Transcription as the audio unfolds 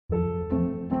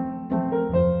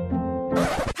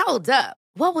Hold up.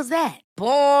 What was that?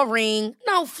 Boring.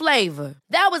 No flavor.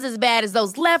 That was as bad as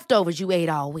those leftovers you ate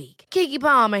all week. Keke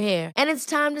Palmer here, and it's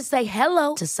time to say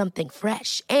hello to something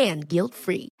fresh and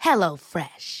guilt-free. Hello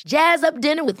Fresh. Jazz up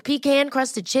dinner with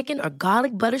pecan-crusted chicken or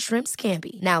garlic butter shrimp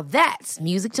scampi. Now that's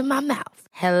music to my mouth.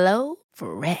 Hello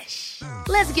Fresh.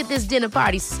 Let's get this dinner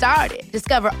party started.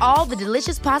 Discover all the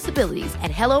delicious possibilities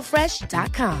at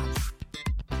hellofresh.com.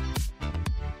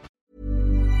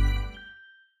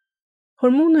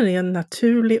 Hormoner är en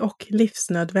naturlig och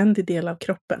livsnödvändig del av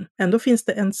kroppen. Ändå finns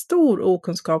det en stor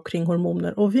okunskap kring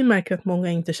hormoner och vi märker att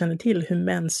många inte känner till hur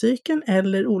menscykeln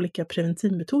eller olika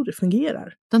preventivmetoder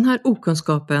fungerar. Den här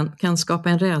okunskapen kan skapa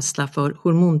en rädsla för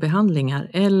hormonbehandlingar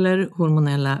eller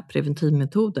hormonella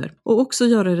preventivmetoder och också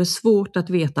göra det svårt att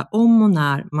veta om och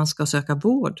när man ska söka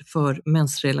vård för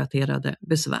mensrelaterade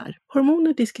besvär.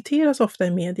 Hormoner diskuteras ofta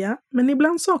i media, men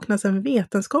ibland saknas en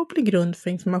vetenskaplig grund för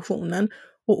informationen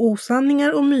och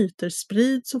osanningar och myter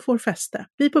sprids och får fäste.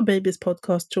 Vi på Babys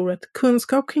podcast tror att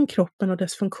kunskap kring kroppen och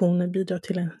dess funktioner bidrar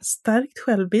till en stärkt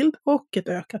självbild och ett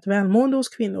ökat välmående hos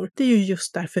kvinnor. Det är ju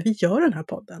just därför vi gör den här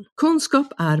podden. Kunskap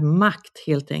är makt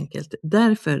helt enkelt.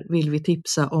 Därför vill vi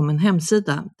tipsa om en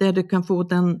hemsida där du kan få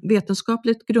den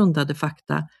vetenskapligt grundade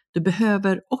fakta du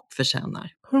behöver och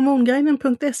förtjänar.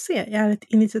 Hormonguiden.se är ett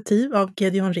initiativ av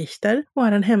Gedeon Richter och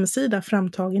är en hemsida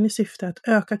framtagen i syfte att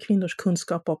öka kvinnors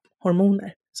kunskap om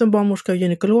hormoner. Som barnmorska och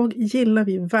gynekolog gillar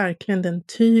vi verkligen den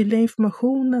tydliga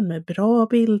informationen med bra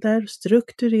bilder,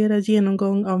 strukturerad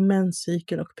genomgång av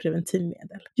menscykeln och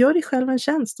preventivmedel. Gör dig själv en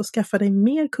tjänst och skaffa dig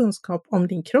mer kunskap om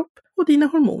din kropp och dina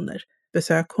hormoner.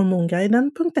 Besök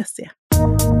hormonguiden.se.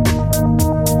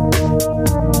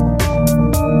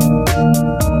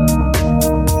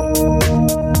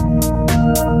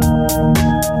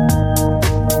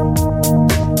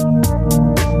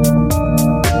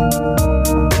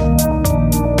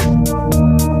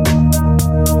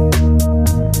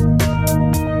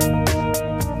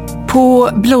 På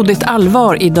blodigt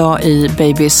allvar idag i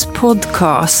Babys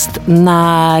podcast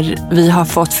när vi har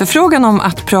fått förfrågan om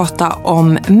att prata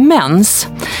om mens.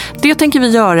 Det tänker vi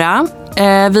göra.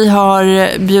 Vi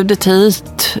har bjudit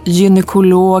hit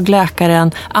gynekolog,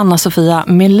 läkaren Anna-Sofia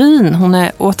Melin. Hon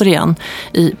är återigen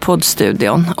i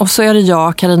poddstudion. Och så är det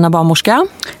jag, Carina barnmorska.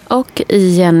 Och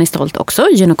Jenny Stolt också,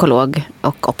 gynekolog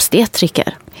och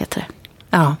obstetriker heter det.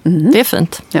 Ja, det är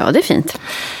fint. Ja, det är fint.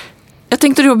 Jag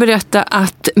tänkte då berätta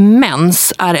att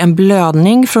mens är en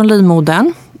blödning från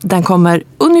livmodern. Den kommer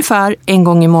ungefär en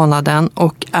gång i månaden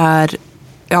och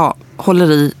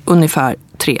håller i ungefär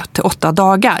 3-8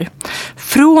 dagar.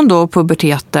 Från då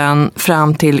puberteten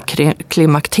fram till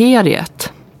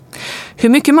klimakteriet. Hur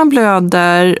mycket man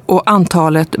blöder och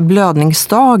antalet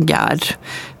blödningsdagar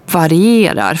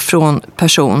varierar från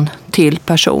person till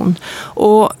person.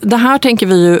 Och det här tänker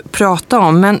vi ju prata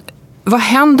om, men vad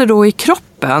händer då i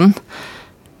kroppen?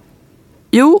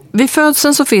 Jo, vid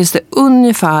födseln så finns det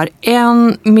ungefär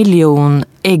 1 miljon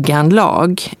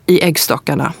ägganlag i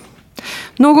äggstockarna.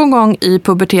 Någon gång i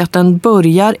puberteten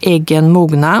börjar äggen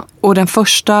mogna och den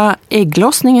första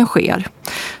ägglossningen sker.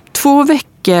 2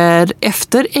 veckor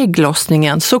efter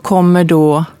ägglossningen så kommer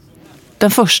då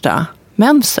den första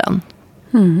mensen.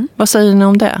 Vad säger ni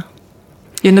om det?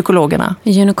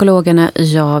 Gynekologerna,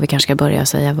 ja, vi kanske ska börja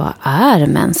säga vad är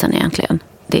mensen egentligen?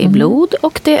 Det är blod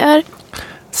och det är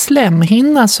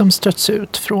slemhinna som stöts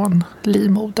ut från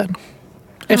livmodern.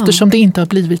 Eftersom det inte har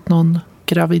blivit någon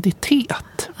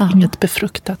graviditet. Inget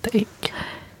befruktat ägg.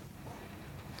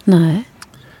 Nej.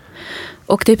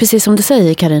 Och det är precis som du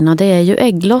säger, Carina. Det är ju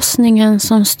ägglossningen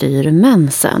som styr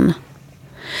mensen.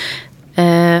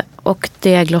 Och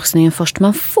det är ägglossningen först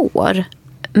man får.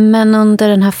 Men under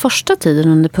den här första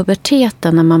tiden, under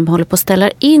puberteten, när man håller på att ställa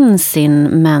in sin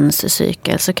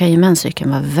menscykel, så kan ju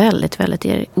menscykeln vara väldigt,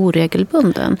 väldigt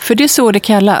oregelbunden. För det är så det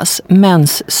kallas,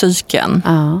 menscykeln.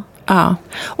 Ja.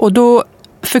 Och då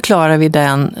förklarar vi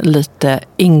den lite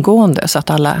ingående så att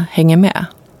alla hänger med.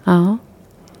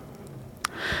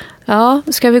 Ja,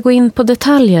 ska vi gå in på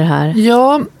detaljer här?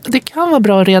 Ja, det kan vara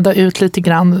bra att reda ut lite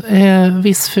grann.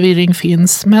 Viss förvirring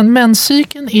finns. Men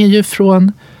menscykeln är ju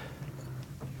från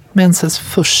mensens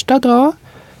första dag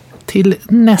till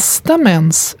nästa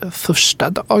mens första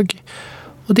dag.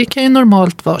 Och det kan ju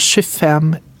normalt vara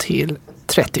 25 till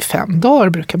 35 dagar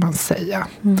brukar man säga.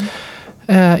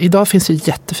 Idag finns ju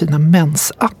jättefina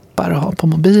mensappar att ha på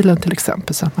mobilen till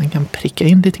exempel, så att man kan pricka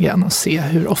in lite grann och se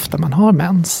hur ofta man har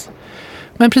mens.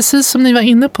 Men precis som ni var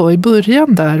inne på i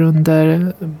början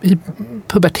där i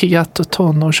pubertet och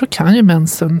tonår, så kan ju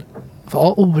mensen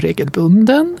vara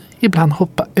oregelbunden. Ibland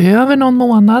hoppa över någon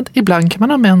månad. Ibland kan man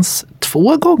ha mens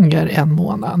 2 gånger en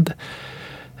månad.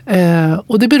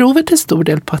 Och det beror väl till stor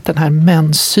del på att den här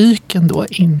menscykeln då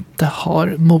inte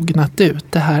har mognat ut.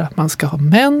 Det här att man ska ha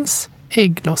mens,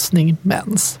 ägglossning,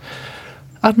 mens.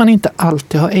 Att man inte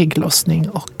alltid har ägglossning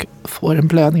och får en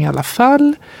blödning i alla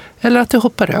fall. Eller att det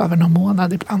hoppar över någon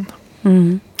månad ibland.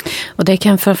 Mm. Och det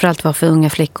kan framförallt vara för unga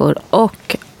flickor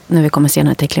och när vi kommer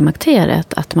senare till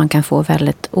klimakteriet att man kan få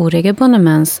väldigt oregelbunden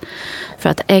mens för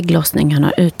att ägglossningen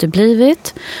har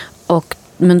uteblivit.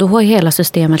 Men då har hela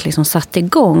systemet liksom satt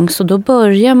igång, så då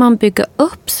börjar man bygga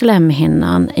upp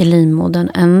slemhinnan i livmodern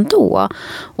ändå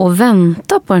och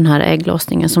vänta på den här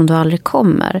ägglossningen som då aldrig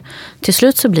kommer. Till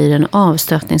slut så blir det en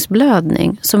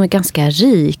avstötningsblödning som är ganska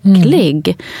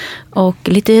riklig och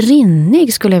lite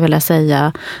rinnig skulle jag vilja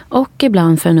säga. Och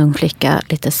ibland för en ung flicka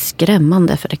lite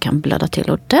skrämmande för det kan blöda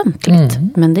till ordentligt.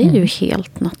 Men det är ju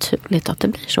helt naturligt att det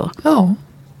blir så. Ja.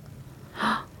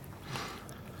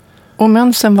 Och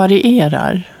mensen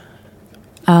varierar.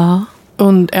 Ja.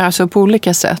 Alltså på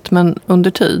olika sätt, men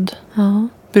under tid. Ja.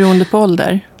 Beroende på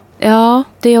ålder. Ja,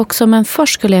 det är också, men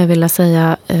först skulle jag vilja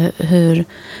säga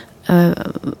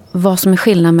vad som är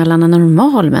skillnad mellan en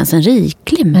normal mens, en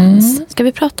riklig mens. Ska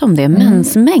vi prata om det?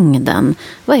 Mensmängden.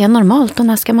 Vad är normalt och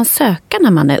när ska man söka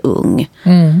när man är ung?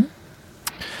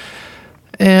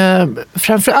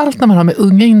 Framförallt när man har med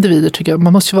unga individer tycker jag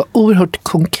man måste vara oerhört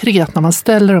konkret när man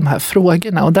ställer de här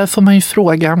frågorna. Och där får man ju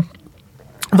fråga,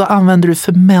 vad använder du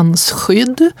för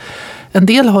mensskydd? En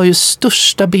del har ju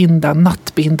största binda,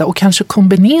 nattbinda och kanske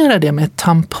kombinera det med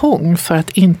tampong för att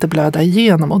inte blöda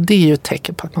igenom. Och det är ju ett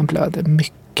tecken på att man blöder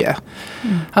mycket.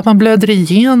 Att man blöder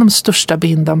igenom största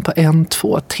bindan på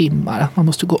 1-2 timmar. Att man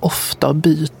måste gå ofta och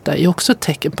byta är också ett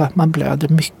tecken på att man blöder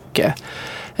mycket.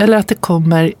 Eller att det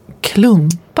kommer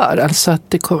klumpar, alltså att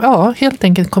det helt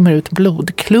enkelt kommer ut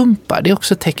blodklumpar. Det är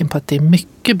också ett tecken på att det är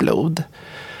mycket blod.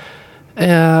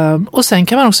 Och sen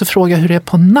kan man också fråga hur det är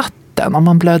på natten. Om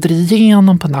man blöder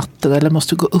igenom på natten eller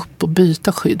måste gå upp och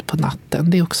byta skydd på natten.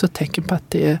 Det är också ett tecken på att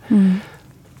det är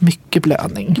mycket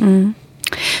blödning.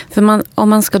 För om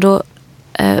man ska då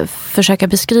försöka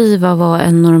beskriva vad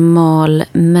en normal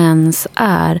mens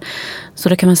är, så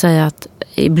då kan man säga att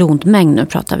i blodmängd nu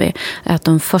pratar vi, att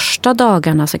de första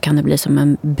dagarna så kan det bli som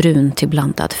en brun till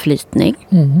blandad flytning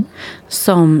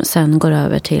som sen går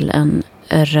över till en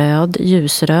röd,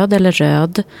 ljusröd eller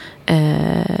röd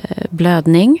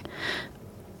blödning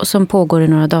och som pågår i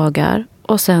några dagar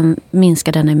och sen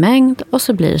minskar den i mängd och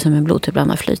så blir det som en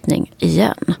blodtillblandad flytning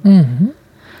igen.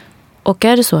 Och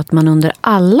är det så att man under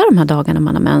alla de här dagarna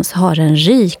man har mens har en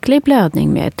riklig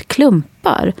blödning med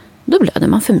klumpar, då blöder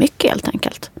man för mycket helt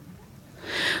enkelt.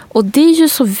 Och det är ju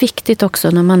så viktigt också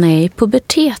när man är i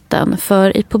puberteten.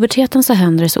 För i puberteten så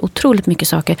händer det så otroligt mycket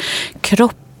saker.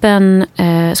 Kroppen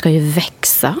ska ju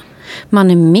växa.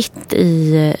 Man är mitt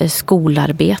i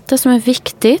skolarbete som är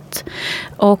viktigt.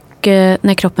 Och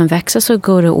när kroppen växer så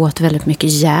går det åt väldigt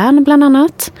mycket järn bland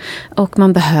annat. Och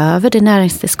man behöver det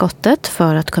näringstillskottet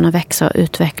för att kunna växa och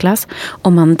utvecklas.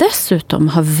 Om man dessutom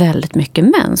har väldigt mycket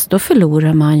mens, då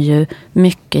förlorar man ju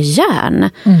mycket järn.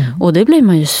 Och det blir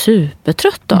man ju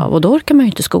supertrött av och då orkar man ju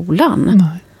inte skolan.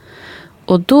 Nej.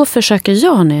 Och då försöker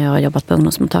jag när jag har jobbat på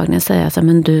ungdomsmottagningen säga att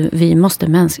vi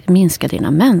måste minska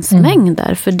dina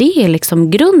mensmängder. För det är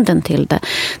liksom grunden till det.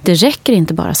 Det räcker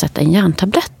inte bara att sätta in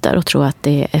järntabletter och tro att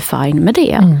det är fine med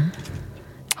det.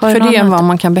 För det är vad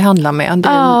man kan behandla med, det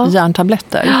är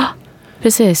järntabletter. Ja,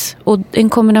 precis. Och en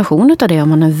kombination av det om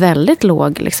man är väldigt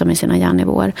låg liksom, i sina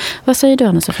järnnivåer. Vad säger du,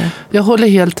 Anna-Sofia? Jag håller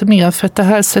helt med, för att det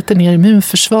här sätter ner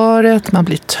immunförsvaret, man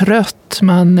blir trött,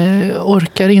 man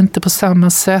orkar inte på samma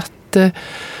sätt.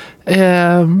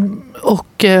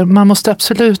 Och man måste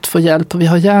absolut få hjälp, och vi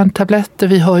har järntabletter,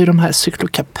 vi har ju de här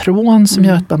cyklokapron som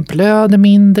gör att man blöder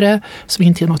mindre, som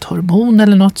inte är något hormon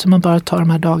eller något som man bara tar de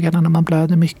här dagarna när man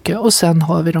blöder mycket, och sen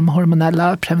har vi de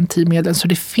hormonella preventivmedlen, så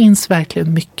det finns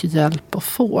verkligen mycket hjälp att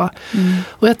få.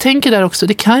 Och jag tänker där också,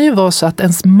 det kan ju vara så att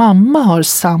ens mamma har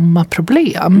samma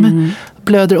problem,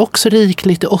 blöder också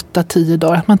rikligt i 8-10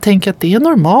 dagar, att man tänker att det är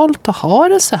normalt att ha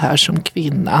det så här som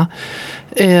kvinna.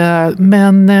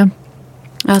 Men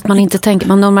att man inte tänker,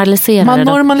 man normaliserar det. Man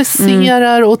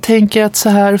normaliserar och tänker att så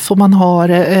här får man ha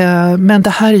det. Men det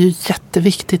här är ju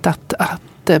jätteviktigt att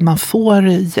man får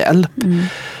hjälp.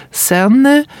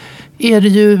 Sen är det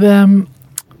ju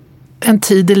en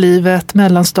tid i livet,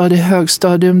 mellanstadie,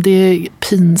 högstadium, det är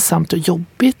pinsamt och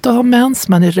jobbigt att ha mens.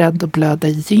 Man är rädd att blöda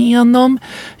igenom.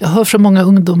 Jag hör från många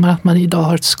ungdomar att man idag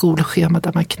har ett skolschema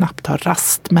där man knappt har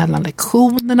rast mellan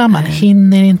lektionerna. Man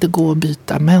hinner inte gå och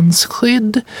byta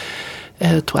mensskydd.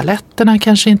 Toaletterna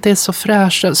kanske inte är så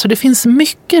fräscha. Så det finns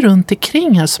mycket runt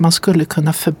omkring här som man skulle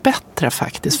kunna förbättra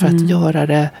faktiskt för att göra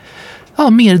det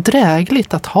mer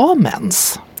drägligt att ha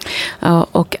mens. Ja,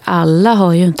 och alla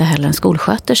har ju inte heller en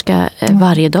skolsköterska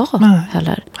varje dag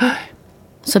heller.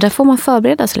 Så där får man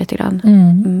förbereda sig lite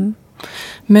grann.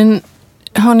 Men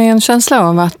har ni en känsla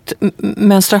av att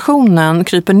menstruationen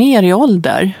kryper ner i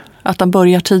ålder? Att den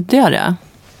börjar tidigare?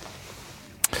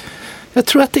 Jag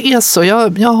tror att det är så.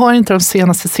 Jag har inte de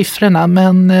senaste siffrorna,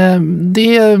 men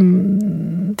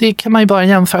det kan man ju bara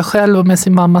jämföra själv med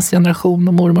sin mammas generation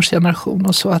och mormors generation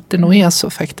och så, att det nog är så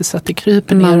faktiskt att det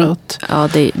kryper neråt. Ja,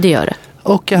 det gör det.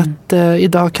 Och att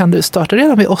idag kan du starta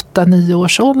redan vid 8-9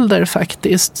 års ålder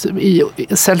faktiskt, i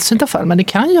sällsynta fall, men det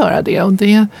kan göra det. Och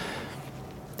det är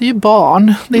ju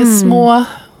barn, det är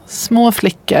små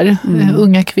flickor,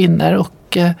 unga kvinnor,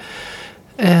 och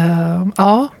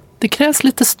det krävs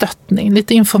lite stöttning,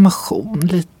 lite information,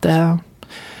 lite...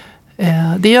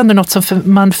 Det är ju ändå något som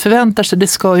man förväntar sig, det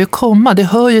ska ju komma. Det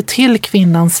hör ju till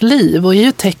kvinnans liv och är ju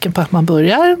ett tecken på att man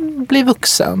börjar bli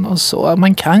vuxen och så.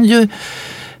 Man kan ju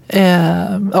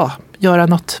göra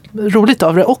något roligt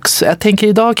av det också. Jag tänker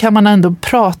idag kan man ändå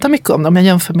prata mycket om det. Om jag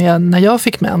jämför med när jag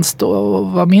fick mens då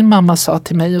och vad min mamma sa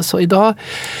till mig och så. Idag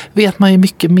vet man ju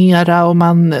mycket mera och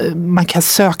man kan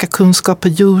söka kunskap på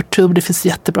YouTube. Det finns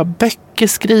jättebra böcker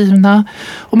skrivna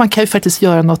och man kan ju faktiskt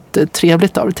göra något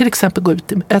trevligt av det. Till exempel gå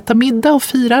ut och äta middag och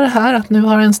fira det här att nu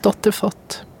har ens dotter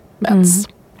fått mens.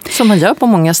 Som man gör på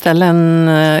många ställen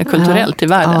kulturellt i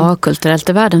världen. Ja, kulturellt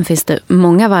i världen finns det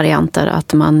många varianter.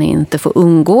 Att man inte får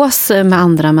umgås med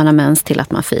andra man har mens till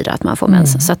att man firar att man får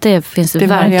mens. Så att det finns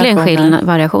verkligen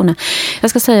variationer. Jag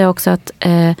ska säga också att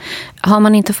har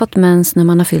man inte fått mens när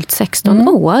man har fyllt 16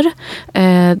 år,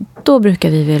 då brukar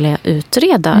vi vilja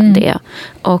utreda det.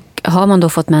 Och har man då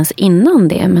fått mens innan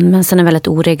det, men mensen är väldigt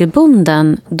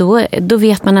oregelbunden, då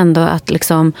vet man ändå att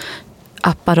liksom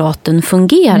apparaten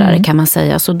fungerar kan man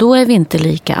säga. Så då är vi inte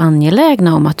lika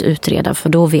angelägna om att utreda, för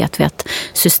då vet vi att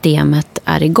systemet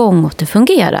är igång och det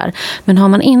fungerar. Men har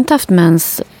man inte haft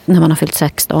mens när man har fyllt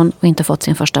 16 och inte fått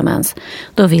sin första mens,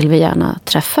 då vill vi gärna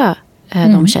träffa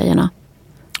de tjejerna.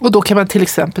 Och då kan man till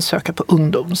exempel söka på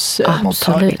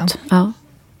ungdomsmottagningen. Absolut, ja.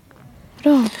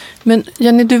 Bra. Men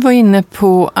Jenny, du var inne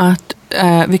på att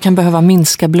vi kan behöva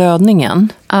minska blödningen.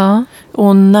 Ja.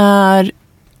 Och när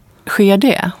sker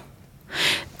det?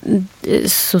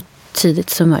 Så tidigt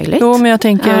som möjligt. Jo, men jag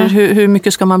tänker, hur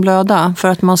mycket ska man blöda för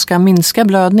att man ska minska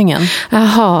blödningen?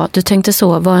 Jaha, du tänkte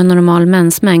så. Vad är en normal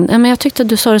mensmängd? Men jag tyckte att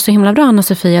du sa det så himla bra,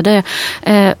 Anna-Sofia. Det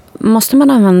måste man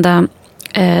använda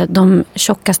de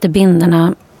tjockaste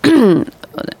binderna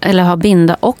eller ha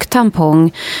binda och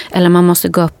tampong, eller man måste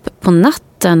gå upp på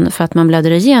natten för att man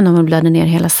blöder igenom och blöder ner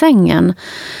hela sängen,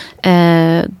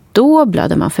 då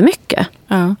blöder man för mycket.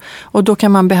 Ja, och då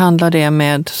kan man behandla det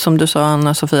med, som du sa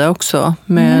Anna-Sofia också,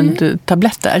 med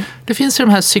tabletter. Det finns ju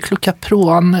de här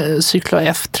cyklokapron,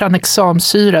 cyklo-F,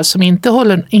 tranexamsyra som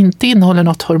inte innehåller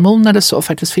något hormon eller så.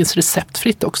 Faktiskt finns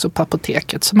receptfritt också på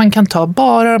apoteket. Så man kan ta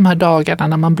bara de här dagarna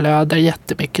när man blöder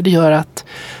jättemycket. Det gör att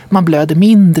man blöder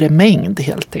mindre mängd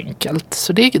helt enkelt.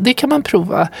 Så det kan man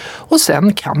prova. Och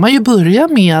sen kan man ju börja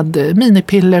med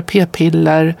minipiller,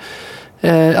 p-piller,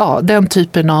 den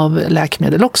typen av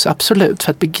läkemedel också, absolut,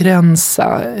 för att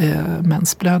begränsa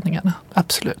mensblödningarna,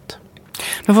 absolut.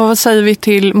 Men vad säger vi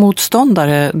till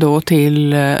motståndare då,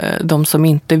 till de som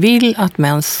inte vill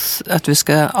att vi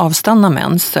ska avstanna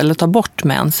mens eller ta bort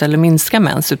mens eller minska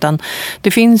mens, utan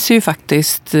det finns ju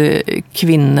faktiskt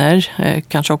kvinnor,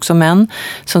 kanske också män,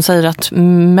 som säger att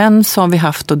mens har vi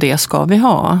haft och det ska vi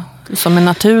ha som en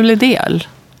naturlig del.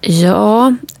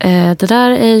 Ja, det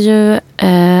där är ju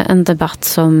en debatt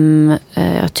som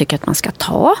jag tycker att man ska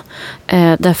ta.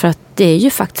 Därför att det är ju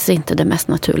faktiskt inte det mest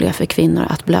naturliga för kvinnor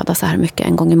att blöda så här mycket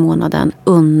en gång i månaden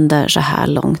under så här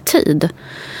lång tid.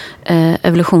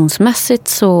 Evolutionsmässigt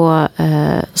så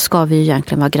ska vi ju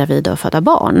egentligen vara gravida och föda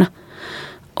barn.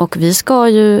 Och vi ska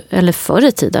ju, eller förr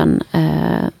i tiden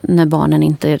när barnen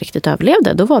inte riktigt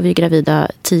överlevde, då var vi gravida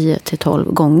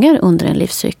 10-12 gånger under en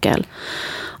livscykel.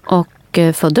 Och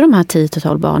födde de här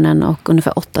 10-12 barnen och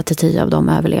ungefär 8-10 av dem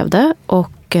överlevde.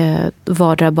 Och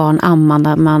vardera barn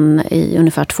ammade man i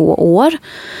ungefär 2 år.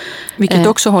 Vilket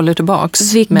också håller tillbaks.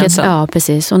 Ja,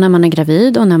 precis. Och när man är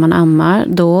gravid och när man ammar,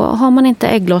 då har man inte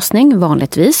ägglossning,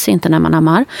 vanligtvis inte när man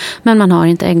ammar. Men man har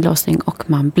inte ägglossning och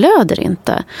man blöder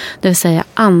inte. Det vill säga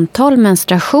antal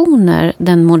menstruationer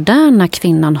den moderna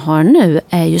kvinnan har nu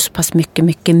är ju så pass mycket,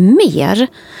 mycket mer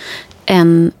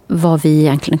än vad vi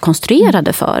egentligen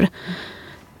konstruerade för.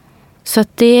 Så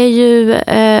att det är ju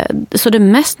så det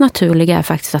mest naturliga är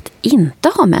faktiskt att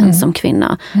inte ha mens som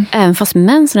kvinna. Även fast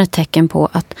mensen är ett tecken på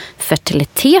att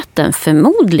fertiliteten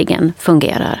förmodligen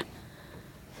fungerar.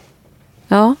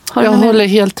 Ja, jag håller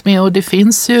helt med, och det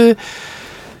finns ju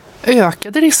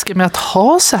ökade risker med att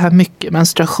ha så här mycket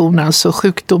menstruationer, alltså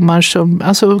sjukdomar som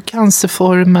alltså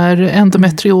cancerformer,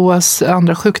 endometrios,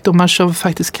 andra sjukdomar som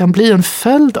faktiskt kan bli en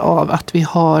följd av att vi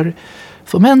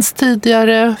får mens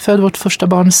tidigare, föder vårt första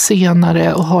barn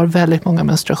senare och har väldigt många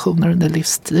menstruationer under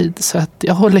livstid. Så att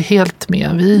jag håller helt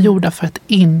med. Vi är gjorda för att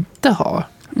inte ha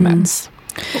mens.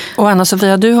 Och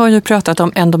Anna-Sofia, du har ju pratat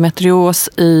om endometrios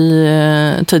i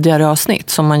tidigare avsnitt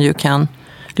som man ju kan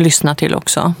lyssna till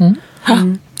också.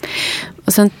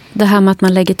 Och sen det här med att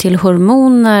man lägger till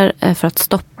hormoner för att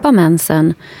stoppa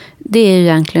mensen, det är ju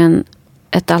egentligen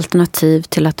ett alternativ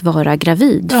till att vara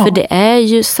gravid. Ja. För det är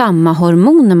ju samma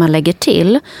hormoner man lägger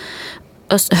till.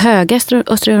 Höga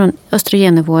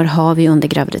östrogennivåer har vi under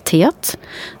graviditet.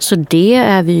 Så det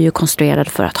är vi ju konstruerade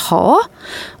för att ha.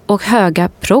 Och höga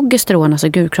progesteron, alltså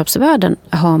gulkroppsvärden,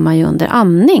 har man ju under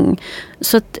amning.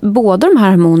 Så att båda de här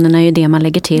hormonerna är ju det man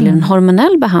lägger till i en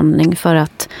hormonell behandling för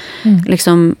att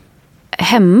liksom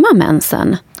hämma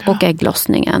mensen och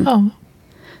ägglossningen. Ja.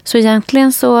 Så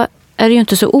egentligen så är det ju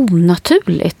inte så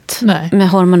onaturligt med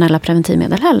hormonella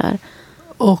preventivmedel heller.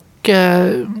 Och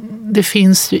det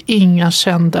finns ju inga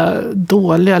kända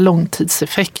dåliga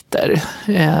långtidseffekter.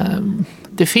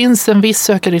 Det finns en viss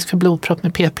ökad risk för blodpropp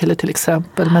med p-piller till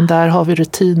exempel, men där har vi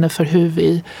rutiner för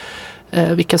hur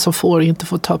vilka som får och inte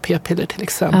får ta p-piller till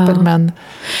exempel. Ja.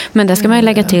 Men det ska man ju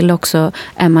lägga till också,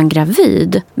 är man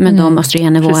gravid med de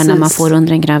östrogennivåerna man får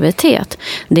under en graviditet,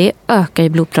 det ökar ju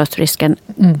blodproppsrisken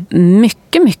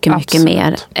mycket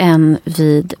mer än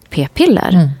vid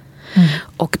p-piller.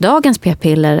 Och dagens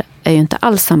p-piller är ju inte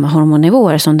alls samma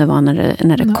hormonnivåer som det var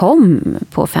när det kom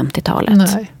på 50-talet.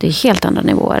 Nej. Det är helt andra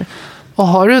nivåer. Och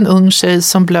har du en ung tjej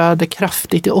som blöder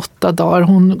kraftigt i 8 dagar,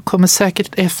 hon kommer säkert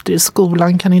efter i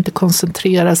skolan, kan inte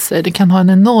koncentrera sig. Det kan ha en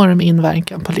enorm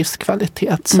inverkan på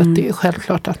livskvalitet. Så att det är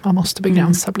självklart att man måste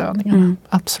begränsa blödningarna.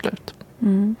 Absolut.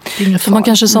 Så man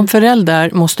kanske som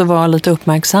förälder måste vara lite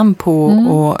uppmärksam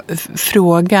på att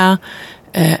fråga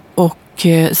och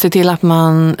se till att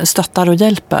man stöttar och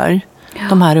hjälper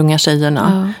de här unga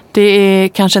tjejerna. Ja. Det är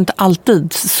kanske inte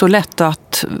alltid så lätt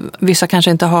att vissa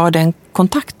kanske inte har den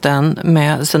kontakten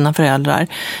med sina föräldrar.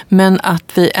 Men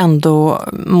att vi ändå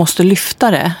måste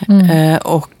lyfta det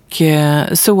och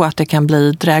så att det kan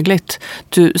bli drägligt.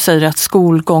 Du säger att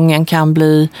skolgången kan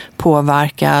bli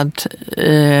påverkad,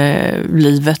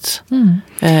 livet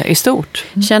i stort.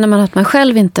 Känner man att man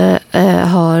själv inte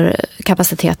har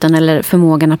kapaciteten eller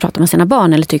förmågan att prata med sina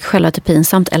barn, eller tycker själv att det är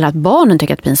pinsamt, eller att barnen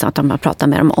tycker att det är pinsamt att man pratar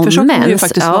med dem om mens. För ju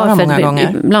faktiskt vara många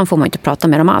gånger. Ibland får man inte prata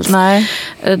med dem alls. Nej.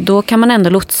 Då kan man ändå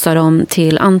lotsa dem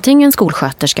till antingen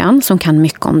skolsköterskan som kan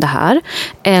mycket om det här,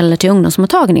 eller till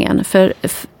ungdomsmottagningen. För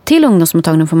till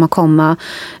ungdomsmottagningen får man komma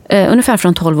ungefär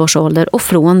från 12 års ålder, och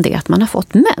från det att man har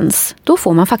fått mens. Då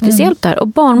får man faktiskt hjälp där. Och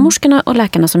barnmorskorna och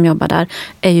läkarna som jobbar där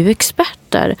är ju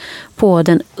experter på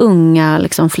den unga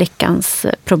flickans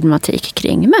problematik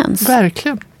kring mens.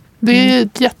 Verkligen. Det är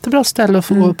ett jättebra ställe att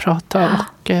få prata,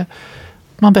 och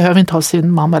man behöver inte ha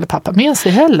sin mamma eller pappa med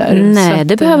sig heller. Nej,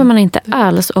 det behöver man inte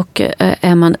alls. Och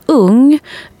är man ung,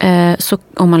 så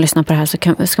om man lyssnar på det här, så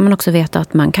ska man också veta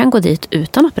att man kan gå dit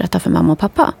utan att berätta för mamma och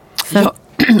pappa.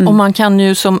 Och man kan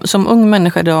ju som ung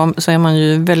människa idag, så är man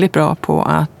ju väldigt bra på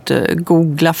att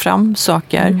googla fram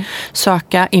saker,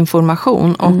 söka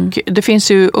information. Och det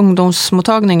finns ju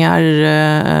ungdomsmottagningar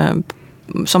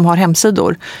som har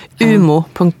hemsidor.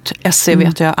 umo.se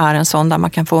vet jag är en sån där man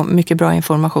kan få mycket bra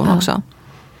information också.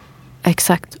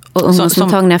 Exakt. Och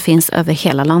ungdomsmottagningar finns över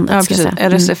hela landet. Ja, precis.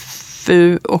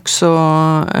 RSFU också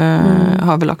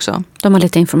har väl också. De har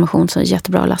lite information, så är det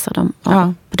jättebra att läsa dem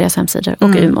på deras hemsidor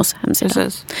och UMOs hemsida.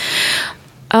 Precis.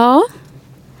 Ja.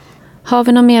 Har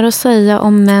vi något mer att säga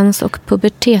om mens och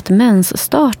pubertet,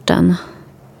 mensstarten?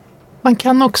 Man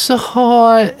kan också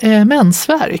ha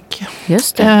mensvärk.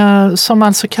 Just det. Som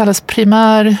alltså kallas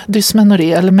primär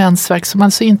dysmenorré eller mensvärk, som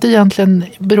alltså inte egentligen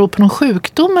beror på någon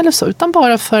sjukdom eller så, utan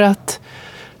bara för att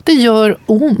det gör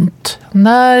ont.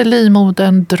 När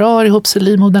livmodern drar ihop sig,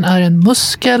 livmodern är en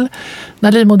muskel.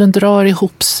 När livmodern drar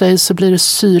ihop sig så blir det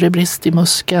syrebrist i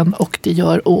muskeln och det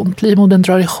gör ont. Livmodern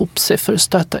drar ihop sig för att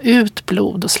stöta ut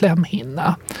blod och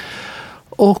slemhinna.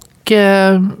 Och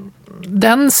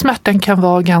den smärtan kan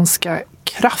vara ganska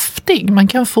kraftig. Man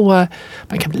kan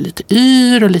bli lite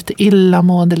yr och lite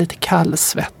illamående, lite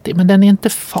kallsvettig, men den är inte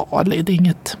farlig. Det är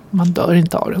inget, man dör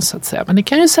inte av den så att säga. Men det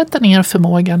kan ju sätta ner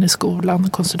förmågan i skolan,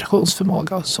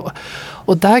 koncentrationsförmåga och så.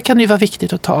 Och där kan det ju vara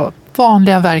viktigt att ta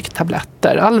vanliga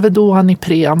värktabletter, Alvedon,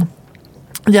 Ipren,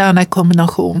 Gärna i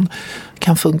kombination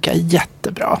kan funka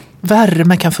jättebra.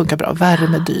 Värme kan funka bra,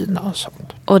 värmedyna och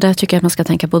sånt. Och där tycker jag att man ska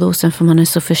tänka på dosen, för man är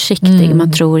så försiktig.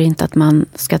 Man tror inte att man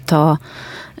ska ta,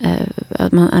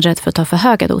 att man är rädd för att ta för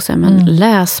höga doser. Men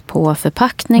läs på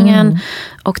förpackningen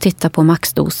och titta på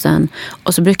maxdosen.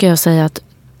 Och så brukar jag säga att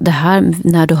det här,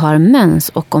 när du har mens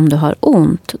och om du har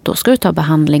ont, då ska du ta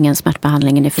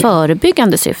smärtbehandlingen i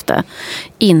förebyggande syfte.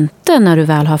 Inte när du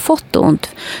väl har fått ont.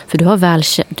 För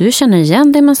du känner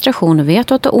igen din menstruation och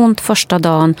vet att du har ont första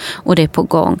dagen och det är på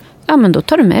gång. Ja, men då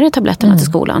tar du med dig tabletterna till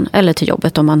skolan eller till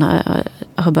jobbet om man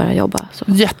har börjat jobba. Så.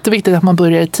 Jätteviktigt att man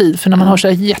börjar i tid. För när man har så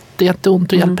här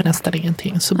jätteont och hjälper nästan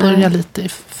ingenting, så börja lite i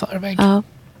förväg. Ja.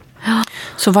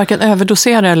 Så varken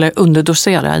överdosera eller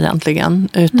underdosera egentligen,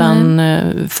 utan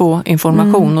få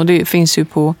information. Och det finns ju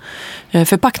på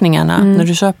förpackningarna när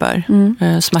du köper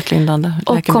smärtlindrande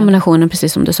läkemedel. Och kombinationen,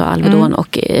 precis som du sa, Alvedon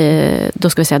och då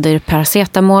ska vi säga det är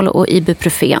paracetamol och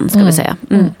ibuprofen ska vi säga.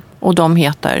 Och de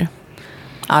heter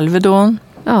Alvedon.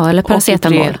 Ja, eller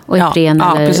paracetamol och Ipren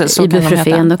eller precis,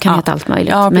 ibuprofen. De kan heta allt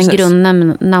möjligt. Ja, men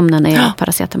grundnamnen är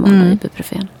paracetamol och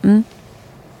ibuprofen.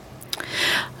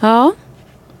 Ja.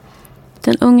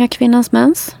 Den unga kvinnans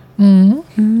mens.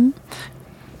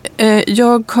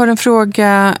 Jag har en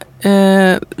fråga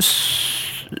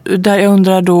där jag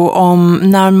undrar då om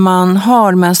när man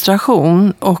har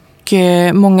menstruation och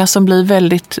många som blir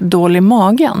väldigt dålig i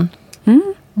magen.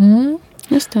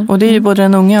 Just det. Och det är ju både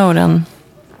den unga och den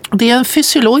Det är en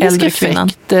fysiologisk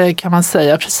effekt kan man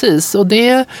säga, precis. Och det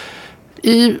är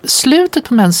i slutet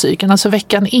på menscykeln, alltså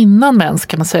veckan innan mens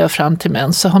kan man säga fram till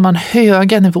mens, så har man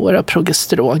höga nivåer av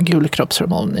progesteron,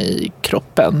 gulkroppshormon i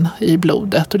kroppen, i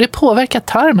blodet. Och det påverkar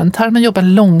tarmen. Tarmen jobbar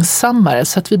långsammare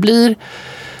så att vi blir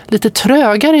lite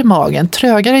trögare i magen,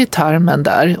 trögare i tarmen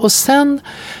där. Och sen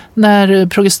när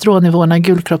progesteronnivåerna,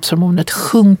 gulkroppshormonet,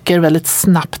 sjunker väldigt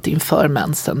snabbt inför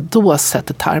mensen, då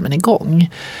sätter tarmen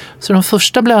igång. Så de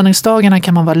första blödningsdagarna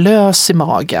kan man vara lös i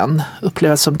magen,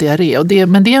 upplevas som diarré.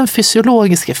 Men det är en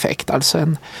fysiologisk effekt, alltså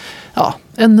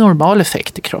en normal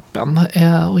effekt i kroppen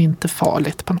och inte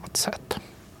farligt på något sätt.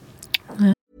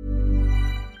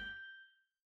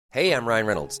 Hey, I'm Ryan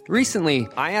Reynolds. Recently,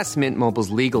 I asked Mint Mobile's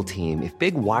legal team if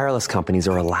big wireless companies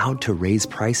are allowed to raise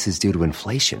prices due to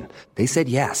inflation. They said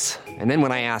yes. And then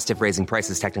when I asked if raising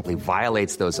prices technically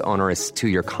violates those onerous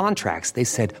two-year contracts, they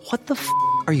said, "What the f***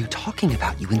 are you talking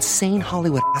about, you insane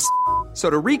Hollywood ass?" So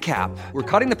to recap, we're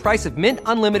cutting the price of Mint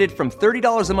Unlimited from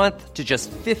 $30 a month to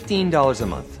just $15 a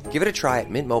month. Give it a try at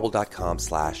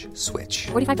mintmobile.com/switch.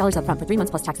 $45 up front for 3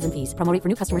 months plus taxes and fees. Promo rate for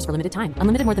new customers for limited time.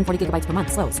 Unlimited more than 40 gigabytes per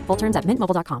month. Slows full terms at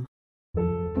mintmobile.com.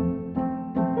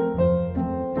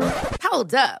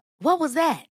 Hold up. What was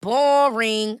that?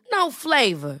 Boring. No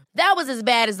flavor. That was as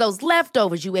bad as those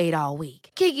leftovers you ate all week.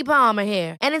 Keke Palmer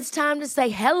here, and it's time to say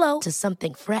hello to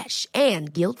something fresh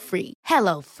and guilt-free.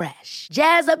 Hello Fresh.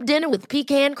 Jazz up dinner with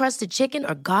pecan-crusted chicken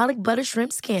or garlic butter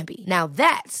shrimp scampi. Now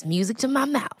that's music to my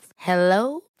mouth.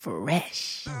 Hello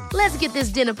Fresh. Let's get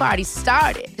this dinner party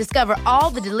started. Discover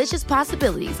all the delicious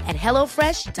possibilities at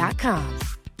hellofresh.com.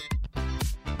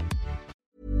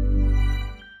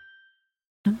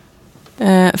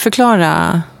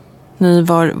 Förklara ni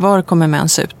var kommer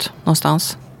mens ut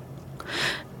någonstans?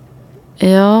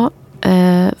 Ja,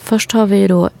 först har vi ju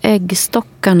då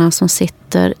äggstockarna som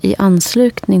sitter i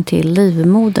anslutning till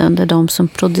livmodern. Det är de som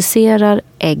producerar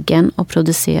äggen och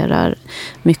producerar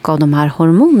mycket av de här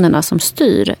hormonerna som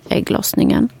styr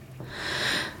ägglossningen.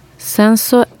 Sen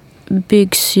så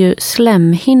byggs ju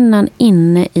slemhinnan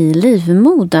inne i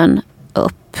livmodern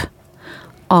upp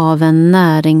av en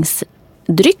näringsdryck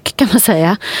kan man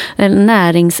säga. En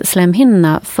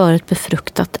näringsslemhinna för ett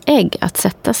befruktat ägg att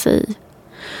sätta sig i.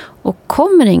 Och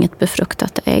kommer inget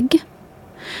befruktat ägg,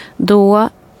 då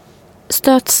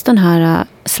stöts den här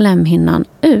slemhinnan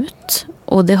ut.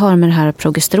 Och det har med det här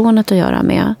progesteronet att göra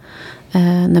med.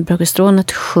 När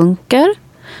progesteronet sjunker,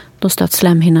 då stöts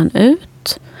slemhinnan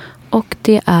ut. Och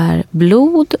det är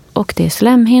blod och det är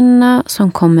slemhinna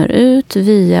som kommer ut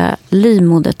via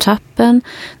livmodertappen,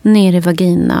 ner i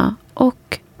vagina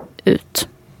och ut.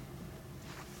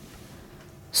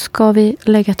 Ska vi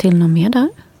lägga till något mer där?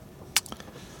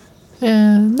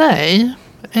 Nej.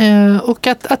 Och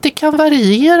att det kan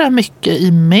variera mycket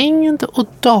i mängd och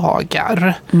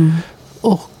dagar.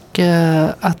 Och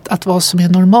att vad som är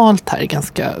normalt här är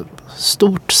ganska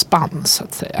stort spann så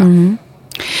att säga.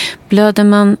 Blöder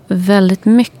man väldigt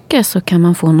mycket så kan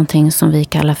man få någonting som vi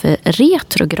kallar för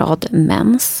retrograd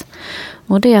mens.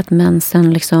 Och det är att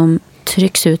mensen liksom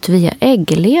trycks ut via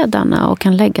äggledarna och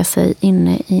kan lägga sig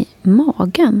inne i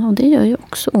magen. Och det gör ju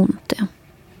också ont det.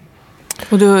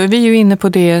 Och då är vi ju inne på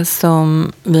det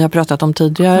som vi har pratat om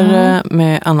tidigare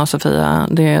med Anna-Sofia.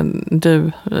 Det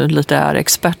du lite är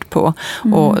expert på.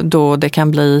 Och då det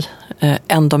kan bli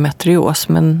endometrios.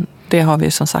 Men det har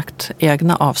vi som sagt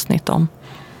egna avsnitt om.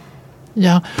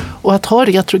 Ja, och att ha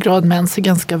retrograd mens är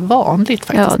ganska vanligt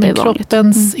faktiskt. Ja, det är men vanligt.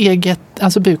 kroppens eget,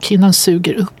 alltså bukhinnan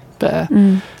suger upp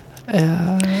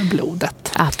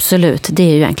blodet. Absolut, det är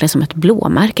ju egentligen som ett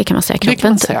blåmärke kan man säga. Det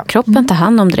kan man säga. Kroppen tar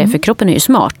hand om det, för kroppen är ju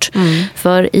smart.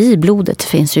 För i blodet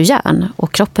finns ju järn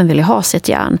och kroppen vill ju ha sitt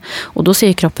järn. Och då ser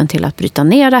ju kroppen till att bryta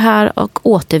ner det här och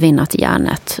återvinna till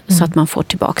järnet så att man får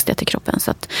tillbaka det till kroppen.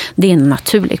 Så att det är en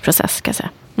naturlig process ska jag säga.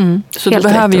 Så det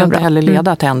behöver ju inte heller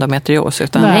leda till endometrios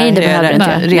utan Nej, det behöver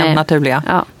inte. rent naturliga.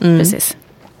 Ja, precis.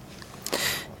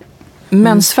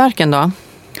 Mensvärken då?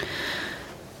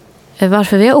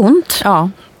 Varför vi har ont? Ja.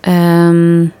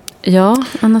 Ja,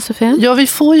 Anna-Sofia? Ja, vi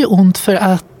får ju ont för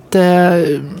att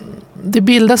det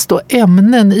bildas då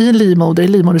ämnen i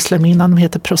livmoderslemhinnan. De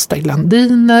heter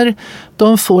prostaglandiner.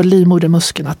 De får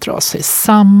livmodermuskeln att dra sig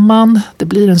samman. Det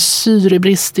blir en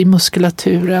syrebrist i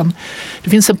muskulaturen. Det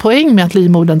finns en poäng med att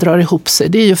livmodern drar ihop sig.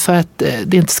 Det är ju för att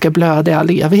det inte ska blöda i all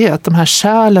evighet. De här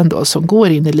kärlen då som går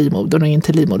in i livmodern och in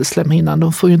till livmoderslemhinnan,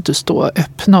 de får ju inte stå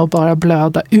öppna och bara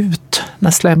blöda ut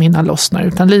när slemhinnan lossnar.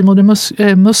 Utan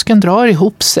livmodermuskeln drar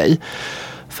ihop sig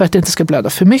för att det inte ska blöda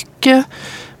för mycket.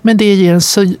 Men det ger en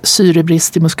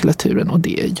syrebrist i muskulaturen och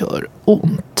det gör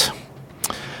ont.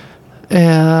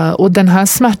 Och den här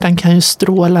smärtan kan ju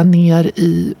stråla ner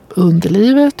i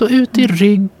underlivet och ut i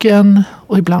ryggen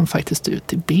och ibland faktiskt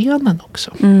ut i benen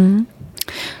också.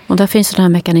 Och där finns den här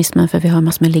mekanismen för vi har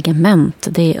massor med ligament.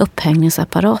 Det är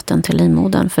upphängningsapparaten till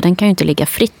livmodern. För den kan ju inte ligga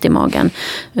fritt i magen.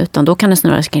 Utan då kan den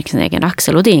snurra kring sin egen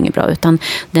axel. Och det är inget bra. Utan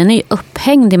den är ju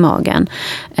upphängd i magen.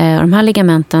 De här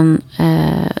ligamenten,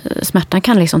 smärtan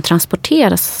kan liksom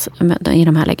transporteras i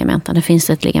de här ligamenten. Det finns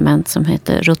ett ligament som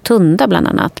heter rotunda bland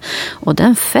annat. Och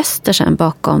den fäster sen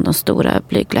bakom de stora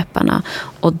blygdläpparna.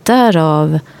 Och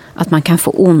därav att man kan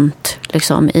få ont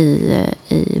liksom i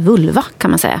vulva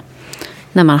kan man säga.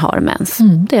 När man har mens.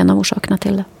 Det är en av orsakerna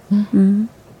till det.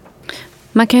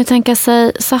 Man kan ju tänka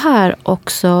sig så här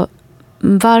också.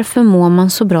 Varför mår man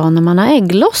så bra när man har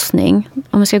ägglossning?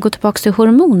 Om vi ska gå tillbaka till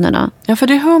hormonerna. Ja, för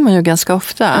det hör man ju ganska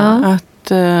ofta.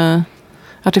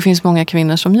 Att det finns många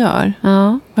kvinnor som gör.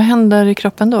 Ja. Vad händer i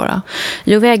kroppen då?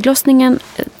 Jo, vid ägglossningen,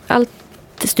 allt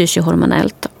styrs ju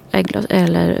hormonellt.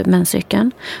 Eller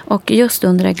menscykeln. Och just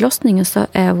under ägglossningen så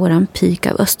är våran peak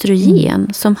av östrogen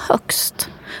som högst.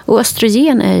 Och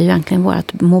östrogen är ju egentligen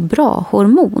vårt må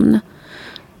bra-hormon.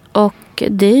 Och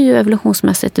det är ju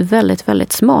evolutionsmässigt väldigt,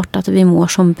 väldigt smart att vi mår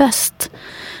som bäst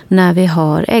när vi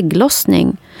har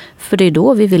ägglossning. För det är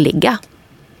då vi vill ligga.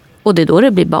 Och det är då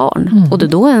det blir barn. Och det är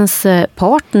då ens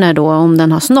partner då, om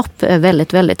den har snopp, är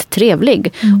väldigt, väldigt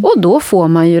trevlig. Och då får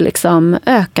man ju liksom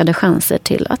ökade chanser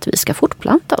till att vi ska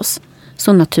fortplanta oss.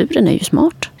 Så naturen är ju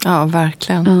smart. Ja,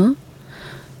 verkligen. Ja.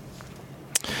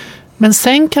 Men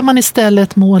sen kan man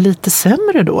istället må lite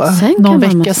sämre då, någon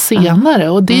vecka senare.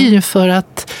 Och det är ju för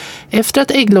att efter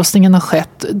att ägglossningen har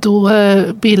skett, då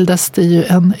bildas det ju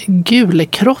en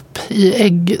gulkropp i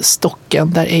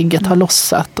äggstocken där ägget har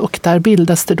lossat. Och där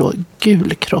bildas det då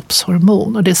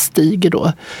gulkroppshormon och det stiger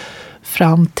då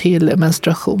fram till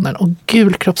menstruationen. Och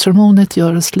gulkroppshormonet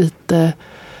gör oss lite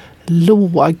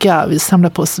låga, vi samlar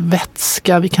på oss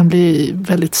vätska, vi kan bli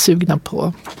väldigt sugna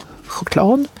på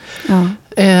choklad. Ja.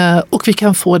 Och vi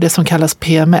kan få det som kallas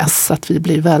PMS, att vi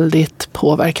blir väldigt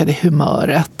påverkade i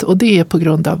humöret. Och det är på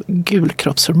grund av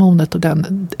gulkroppshormonet och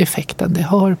den effekten det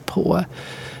har på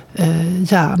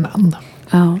hjärnan.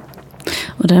 Ja.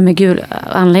 Och det där med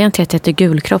anledningen till att det heter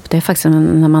gulkropp, det är faktiskt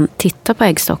när man tittar på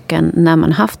äggstocken när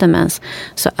man haft en mens,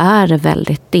 så är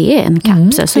det är en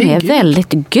kapsel som är väldigt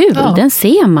gul. Ja. Den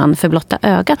ser man för blotta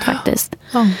ögat faktiskt.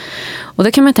 Ja. Och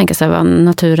då kan man tänka sig att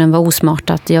naturen var osmart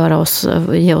att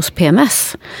ge oss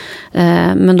PMS.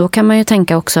 Men då kan man ju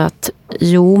tänka också att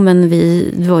men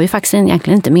vi var ju faktiskt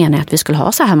egentligen inte meningen att vi skulle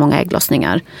ha så här många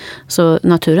ägglossningar. Så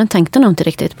naturen tänkte nog inte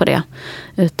riktigt på det.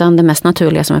 Utan det mest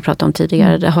naturliga som jag pratade om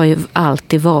tidigare, det har ju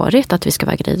alltid varit att vi ska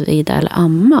vara gravida eller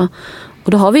amma.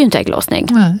 Och då har vi ju inte ägglossning.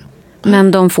 Nej.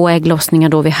 Men de få ägglossningar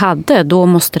då vi hade, då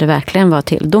måste det verkligen vara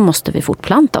till. Då måste vi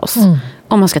fortplanta oss.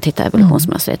 Om man ska titta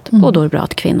evolutionsmässigt. Och då är det bra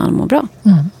att kvinnan mår bra.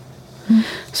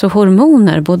 Så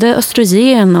hormoner, både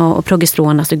östrogen och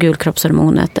progesteron, alltså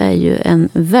gulkroppshormonet, är ju en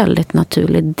väldigt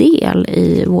naturlig del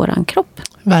i våran kropp.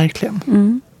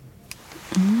 Verkligen.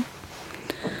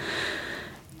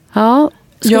 Ja,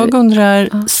 jag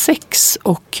undrar sex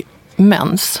och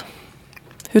mens.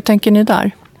 Hur tänker ni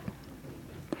där?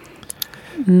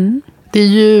 Det är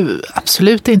ju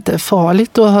absolut inte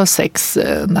farligt att ha sex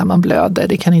när man blöder.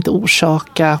 Det kan inte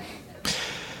orsaka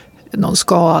någon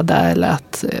skada eller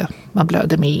att man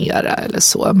blöder mera eller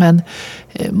så. Men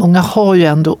många har ju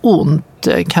ändå ont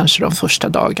kanske de första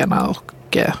dagarna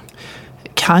och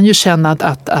kan ju känna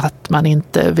att man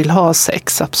inte vill ha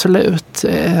sex, absolut.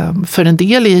 För en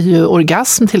del är ju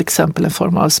orgasm till exempel en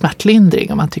form av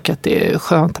smärtlindring och man tycker att det är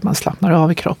skönt att man slappnar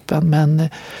av i kroppen. Men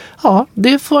ja,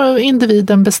 det får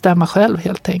individen bestämma själv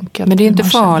helt enkelt. Men det är inte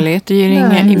farligt, det ger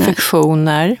inga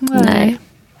infektioner. Nej.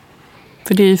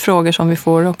 För det är ju frågor som vi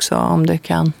får också om det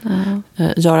kan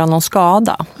göra någon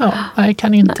skada. Ja, det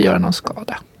kan inte göra någon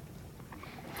skada.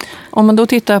 Om man då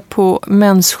tittar på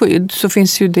mensskydd så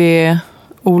finns ju det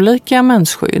olika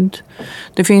mensskydd.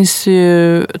 Det finns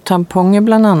ju tamponger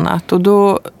bland annat och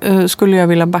då skulle jag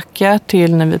vilja backa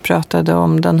till när vi pratade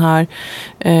om den här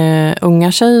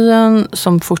unga tjejen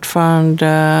som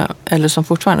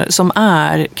som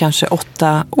är kanske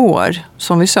 8 år,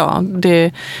 som vi sa.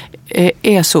 Det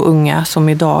är så unga som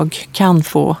idag kan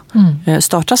få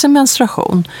starta sin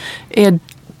menstruation.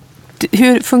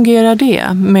 Hur fungerar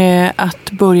det med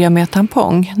att börja med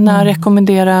tampong? När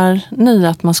rekommenderar ni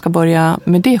att man ska börja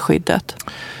med det skyddet?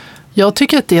 Jag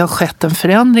tycker att det har skett en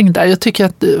förändring där. Jag tycker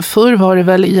att förr var det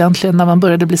väl egentligen när man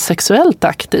började bli sexuellt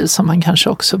aktiv som man kanske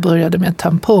också började med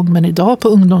tampong. Men idag på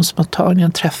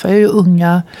ungdomsmottagningen träffar jag ju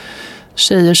unga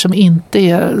tjejer som inte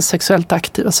är sexuellt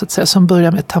aktiva så att säga, som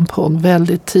börjar med tampong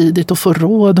väldigt tidigt och får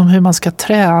råd om hur man ska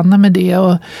träna med det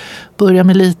och börja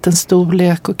med liten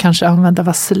storlek och kanske använda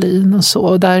vaselin och så.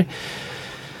 Och där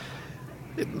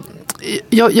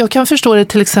jag kan förstå det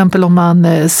till exempel om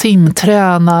man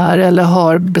simtränar eller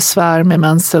har besvär med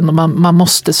mensen och man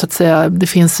måste så att säga, det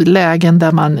finns lägen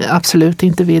där man absolut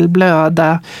inte vill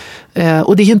blöda.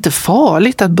 Och det är inte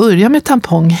farligt att börja med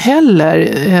tampong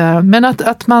heller. Men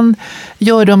att man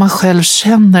gör det om man själv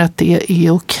känner att det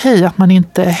är okej. Att man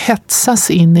inte hetsas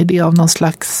in i det av någon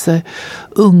slags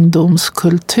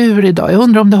ungdomskultur idag. Jag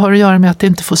undrar om det har att göra med att det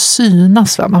inte får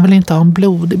synas. Va? Man vill inte ha en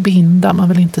blodig binda. Man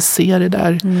vill inte se det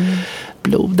där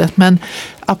blodet. Men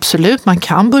absolut, man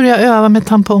kan börja öva med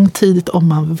tampong tidigt om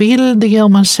man vill det,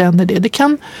 om man känner det.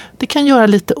 Det kan göra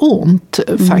lite ont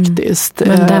faktiskt.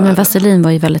 Men det där med vaselin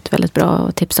var ju väldigt, väldigt bra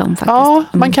att tipsa om faktiskt. Ja,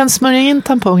 man kan smörja in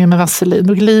tampongen med vaselin.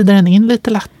 Då glider den in lite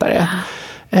lättare.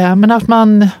 Men att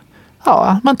man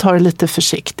tar det lite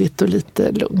försiktigt och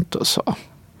lite lugnt och så.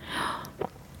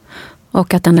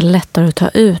 Och att den är lättare att ta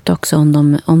ut också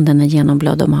om den är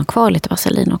genomblödd och man har kvar lite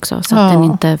vaselin också. Så att den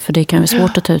inte, för det kan vara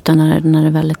svårt att ta ut den när det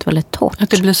är väldigt, väldigt torrt. Att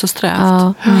det blir så strävt.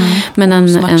 Ja. Men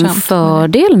en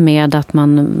fördel med att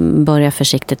man börjar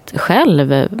försiktigt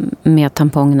själv med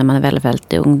tampong när man är väldigt,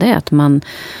 väldigt ung, det är att man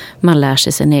lär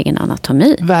sig sin egen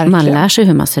anatomi. Verkligen. Man lär sig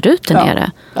hur man ser ut där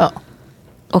nere. Ja.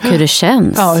 Och hur det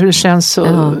känns. Ja, hur det känns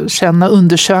att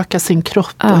undersöka sin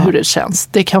kropp och hur det känns.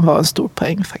 Det kan vara en stor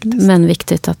poäng faktiskt. Men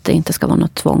viktigt att det inte ska vara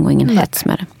något tvång och ingen hets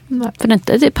med det. Nej.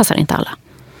 För det passar inte alla.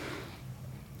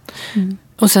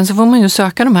 Och sen så får man ju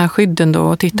söka de här skydden då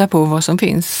och titta på vad som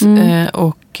finns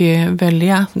och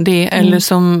välja det. Eller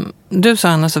som du sa,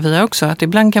 Anna-Sofia, också, att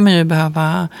ibland kan man ju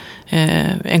behöva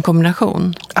en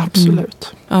kombination.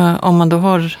 Absolut. Om man då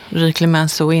har riklig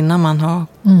mens och innan man har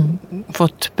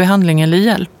fått behandling eller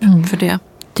hjälp för det.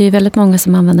 Det är väldigt många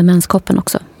som använder menskoppen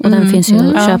också. Och den finns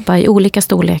ju att köpa i olika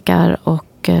storlekar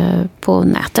och på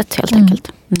nätet helt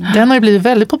enkelt. Den har ju blivit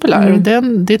väldigt populär.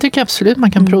 Det tycker jag absolut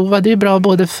man kan prova. Det är bra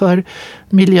både för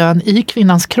miljön i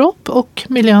kvinnans kropp och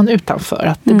miljön utanför.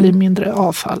 Att det blir mindre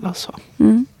avfall och så.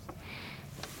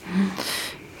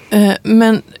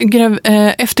 Men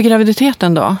efter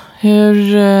graviditeten då?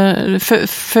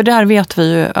 För där vet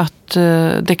vi ju att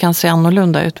det kan se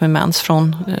annorlunda ut med mens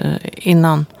från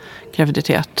innan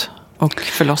graviditet och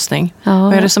förlossning. Ja.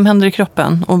 Vad är det som händer i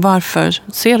kroppen och varför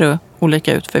ser det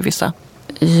olika ut för vissa?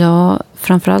 Ja,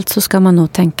 framförallt så ska man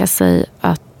nog tänka sig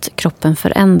att kroppen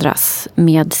förändras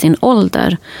med sin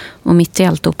ålder. Och mitt i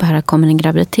allt upp här kommer en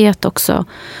graviditet också.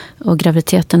 Och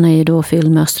graviditeten är ju då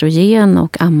fylld med östrogen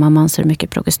och ammar man så är det mycket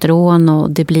progesteron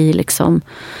och det blir liksom...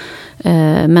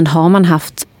 men har man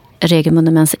haft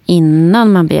regelbunden mens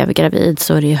innan man blev gravid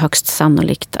så är det ju högst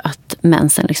sannolikt att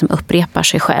mensen liksom upprepar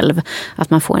sig själv. Att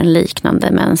man får en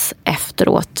liknande mens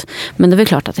efteråt. Men det är väl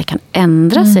klart att det kan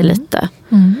ändra sig lite.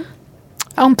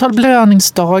 Antal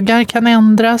blödningsdagar kan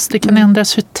ändras. Det kan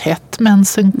ändras hur tätt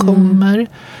mensen kommer.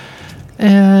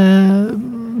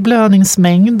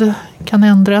 Blödningsmängd kan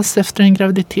ändras efter en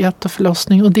graviditet och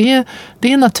förlossning. Och det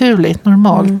är naturligt,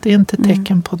 normalt. Det är inte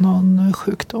tecken på någon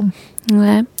sjukdom.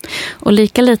 Nej. Och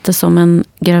lika lite som en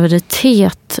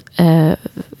graviditet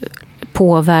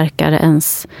påverkar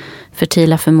ens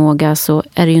fertila förmåga så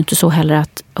är det ju inte så heller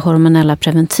att hormonella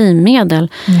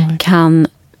preventivmedel kan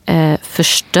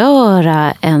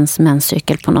förstöra ens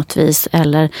menscykel på något vis,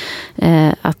 eller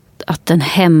att den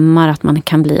hämmar att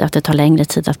det tar längre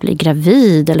tid att bli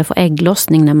gravid eller få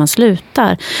ägglossning när man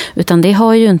slutar. Utan det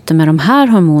har ju inte med de här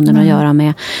hormonerna att göra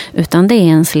med, utan det är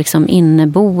ens liksom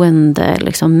inneboende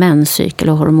liksom menscykel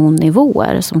och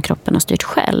hormonnivåer som kroppen har styrt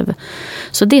själv.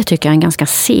 Så det tycker jag är en ganska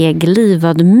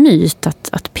seglivad myt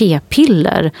att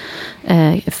p-piller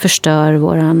förstör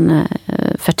våran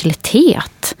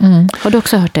fertilitet. Har du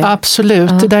också hört det?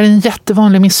 Absolut, det där är en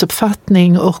jättevanlig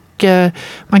missuppfattning, och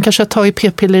man kanske har tagit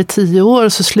p-piller i 10 år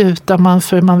och så slutar man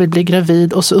för man vill bli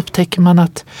gravid, och så upptäcker man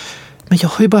att men jag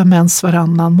har ju bara mens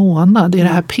varannan månad, är det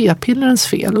här p-pillerens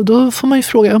fel? Och då får man ju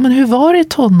fråga, men hur var det i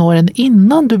tonåren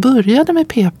innan du började med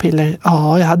p-piller?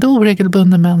 Ja, jag hade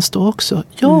oregelbunden mens då också.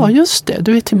 Ja, just det,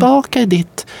 du är tillbaka i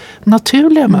ditt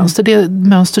naturliga mönster, det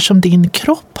mönster som din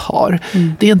kropp har.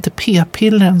 Det är inte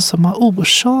p-pillren som har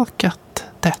orsakat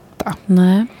detta.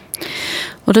 Nej.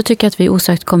 Och då tycker jag att vi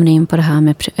osökt kommer in på det här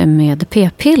med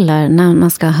p-piller, när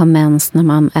man ska ha mens när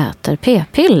man äter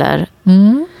p-piller.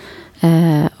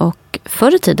 Och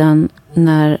förr i tiden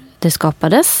när det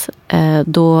skapades,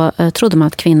 då trodde man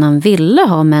att kvinnan ville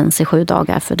ha mens i 7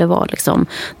 dagar, för det var liksom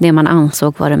det man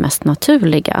ansåg var det mest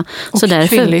naturliga. Och så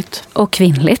därför, kvinnligt. Och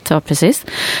kvinnligt, ja precis.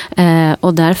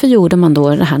 Och därför gjorde man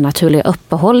då det här naturliga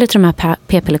uppehållet i de här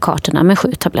p-pillerkartorna med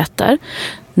 7 tabletter.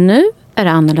 Nu är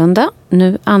det annorlunda.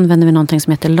 Nu använder vi någonting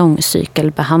som heter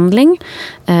långcykelbehandling.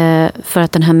 För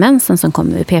att den här mensen som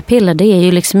kommer vid p-piller, det är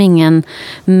ju liksom ingen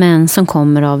mens som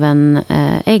kommer av en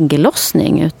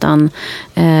ägglossning, utan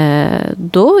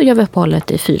då gör vi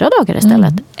uppehållet i 4 dagar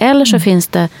istället. Eller så finns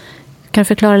det, kan du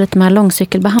förklara lite de här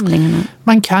långcykelbehandlingarna?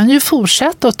 Man kan ju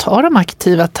fortsätta att ta de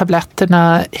aktiva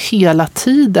tabletterna hela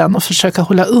tiden och försöka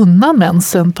hålla undan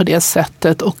mensen på det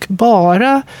sättet, och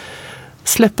bara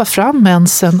släppa fram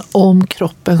mensen om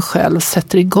kroppen själv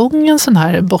sätter igång en sån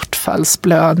här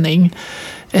bortfallsblödning.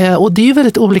 Och det är ju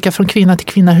väldigt olika från kvinna till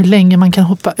kvinna hur länge man kan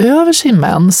hoppa över sin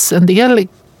mens. En del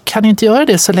kan inte göra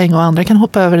det så länge och andra kan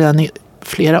hoppa över den i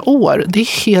flera år. Det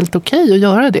är helt okej att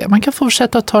göra det. Man kan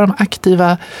fortsätta att ta de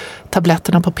aktiva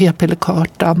tabletterna på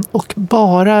p-pillerkartan och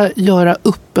bara göra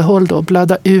uppehåll då,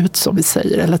 blöda ut som vi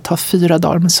säger, eller ta 4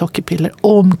 dagar med sockerpiller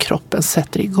om kroppen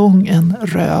sätter igång en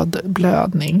röd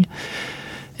blödning.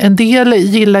 En del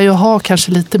gillar ju att ha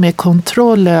kanske lite mer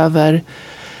kontroll över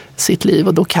sitt liv,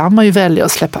 och då kan man ju välja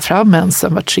att släppa fram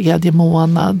mensen var 3:e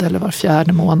månad eller var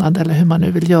 4:e månad, eller hur man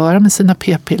nu vill göra med sina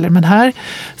p-piller. Men här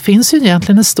finns ju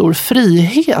egentligen en stor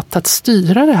frihet att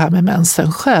styra det här med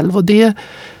mensen själv, och det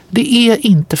är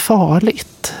inte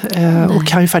farligt och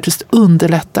kan ju faktiskt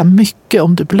underlätta mycket.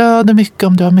 Om du blöder mycket,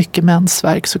 om du har mycket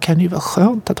mensvärk, så kan det ju vara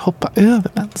skönt att hoppa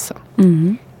över mensen.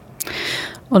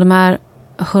 Och de här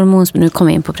nu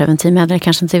kommer vi in på preventivmedel,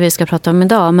 kanske inte vi ska prata om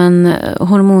idag, men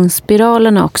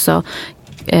hormonspiralerna också,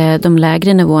 de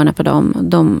lägre nivåerna på dem,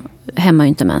 de hämmar ju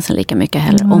inte mensen lika mycket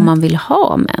heller. Om man vill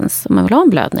ha mens, om man vill ha en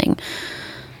blödning,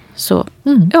 så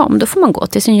då får man gå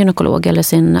till sin gynekolog eller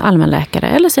sin allmänläkare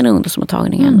eller sin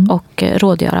ungdomsmottagningen och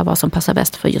rådgöra vad som passar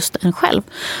bäst för just en själv.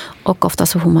 Och ofta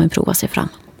så får man ju prova sig fram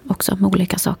också med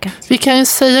olika saker. Vi kan ju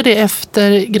säga det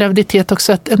efter graviditet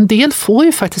också, att en del får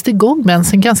ju faktiskt igång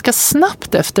mensen ganska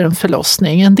snabbt efter en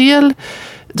förlossning. En del,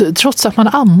 trots att man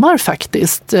ammar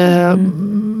faktiskt,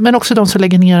 men också de som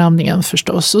lägger ner amningen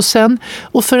förstås.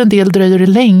 Och för en del dröjer det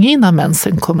länge innan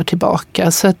mensen kommer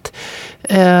tillbaka. Så att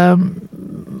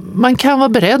man kan vara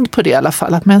beredd på det i alla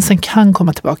fall, att mensen kan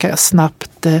komma tillbaka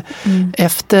snabbt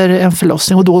efter en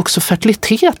förlossning, och då också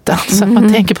fertiliteten. Så att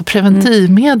man tänker på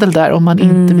preventivmedel där om man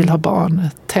inte vill ha barn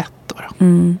tätt. Då.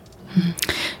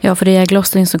 Ja, för det är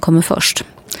ägglossning som kommer först.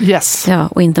 Yes. Ja,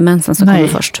 och inte mensen som kommer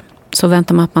först. Så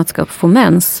väntar man att man ska få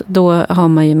mens, då har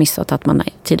man ju missat att man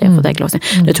tidigare fått ägglossning.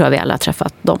 Nu tror jag vi alla har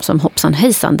träffat de som hoppsan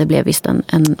hejsan, det blev visst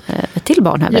ett till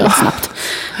barn här väldigt snabbt.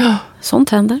 Sånt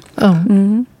händer.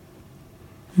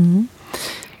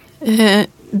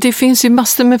 Det finns ju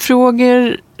massor med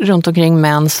frågor runt omkring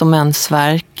mens och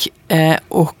mensvärk,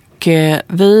 och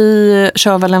vi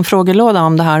kör väl en frågelåda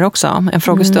om det här också, en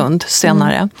frågestund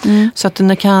senare. Så att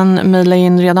ni kan mejla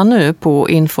in redan nu på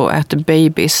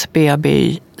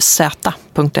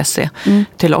info@babys.se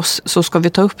till oss, så ska vi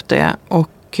ta upp det,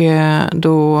 och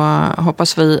då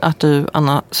hoppas vi att du,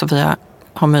 Anna-Sofia,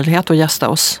 har möjlighet att gästa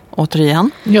oss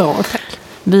återigen. Ja, tack.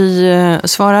 Vi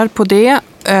svarar på det.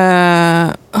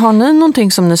 Har ni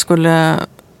någonting som ni skulle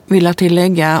vilja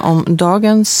tillägga om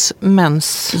dagens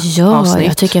mensavsnitt? Ja,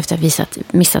 jag tycker efter att vi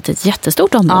missat ett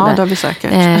jättestort område. Ja, det har vi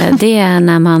säkert. Det är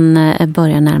när man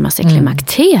börjar närma sig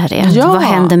klimakteriet. Ja. Vad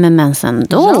händer med mensen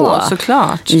då? Ja,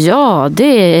 såklart. Ja,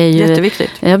 det är ju...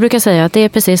 Jätteviktigt. Jag brukar säga att det är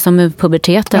precis som med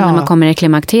puberteten när man kommer i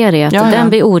klimakteriet. Ja. Den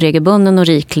blir oregelbunden och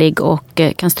riklig och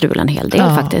kan strula en hel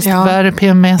del faktiskt. Ja. Värre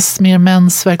PMS, mer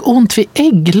mensvärk, ont vid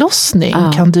ägglossning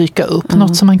kan dyka upp.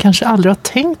 Något som man kanske aldrig har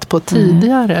tänkt på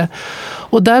tidigare.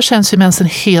 Och där känns ju mensen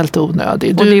helt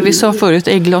onödig. Och det vi sa förut,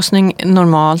 ägglossning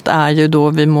normalt är ju då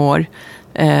vi mår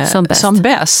som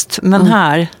bäst. Men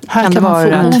här kan det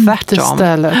vara tvärtom.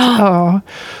 Istället. Ja.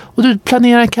 Och du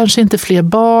planerar kanske inte fler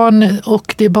barn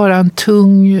och det är bara en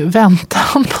tung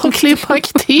väntan på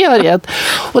klimakteriet.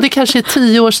 Och det kanske är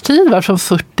 10 års tid, från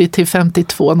 40 till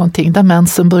 52 någonting, där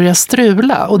mensen börjar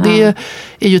strula. Och det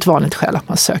är ju ett vanligt skäl att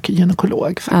man söker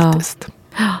gynekolog faktiskt.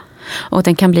 Ja. Och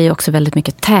den kan bli också väldigt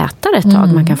mycket tätare ett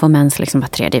tag. Man kan få mens var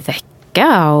tredje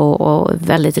vecka och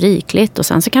väldigt rikligt. Och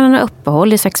sen så kan den ha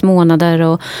uppehåll i 6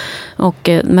 månader. Och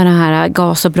med den här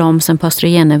gas- och bromsen på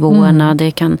östrogennivåerna,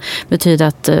 det kan betyda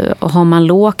att har man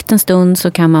lågt en stund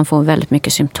så kan man få väldigt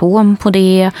mycket symptom på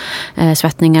det.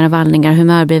 Svettningar och vallningar,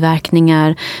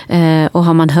 humörbiverkningar. Och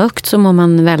har man högt så mår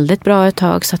man väldigt bra ett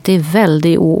tag. Så att det är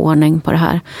väldigt oordning på det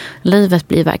här. Livet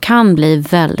kan bli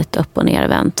väldigt upp- och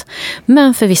nervänt.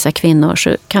 Men för vissa kvinnor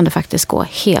så kan det faktiskt gå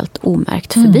helt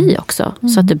omärkt förbi också.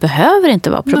 Så att det behöver inte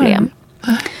vara problem.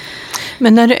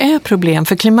 Men när det är problem,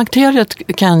 för klimakteriet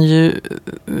kan ju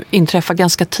inträffa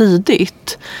ganska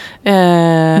tidigt. I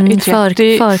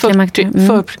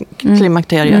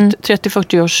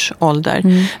 30-40 års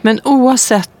ålder. Men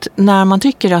oavsett när man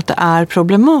tycker att det är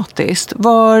problematiskt,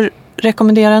 var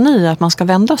rekommenderar ni att man ska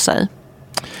vända sig?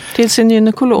 Till sin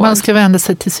gynekolog? Man ska vända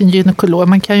sig till sin gynekolog.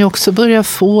 Man kan ju också börja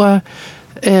få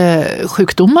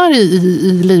sjukdomar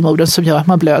i livmodern som gör att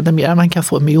man blöder mer. Man kan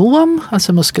få myom,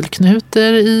 alltså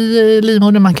muskelknutor i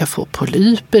livmodern. Man kan få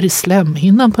polyper i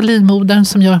slemhinnan på livmodern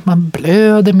som gör att man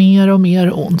blöder mer och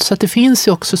mer ont. Så att det finns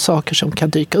ju också saker som kan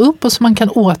dyka upp och som man kan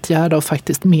åtgärda och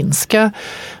faktiskt minska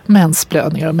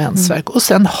mensblödningar och mensvärk. Och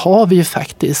sen har vi ju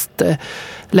faktiskt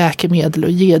läkemedel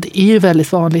och det är ju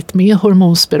väldigt vanligt med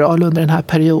hormonspiral under den här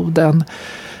perioden.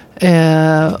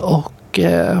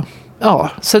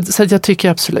 Så jag tycker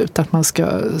absolut att man ska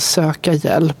söka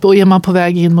hjälp. Och är man på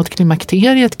väg in mot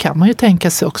klimakteriet kan man ju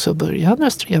tänka sig också att börja en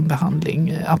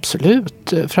östrogenbehandling.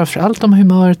 Absolut. Framförallt om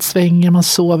humöret svänger, man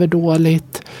sover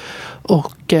dåligt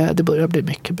och det börjar bli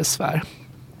mycket besvär.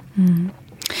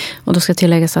 Och då ska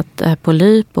tilläggas att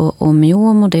polyp och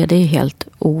myom och det är helt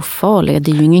ofarligt.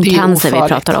 Det är ju ingen cancer vi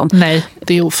pratar om. Nej,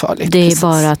 det är ofarligt. Det är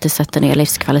bara att det sätter ner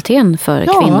livskvaliteten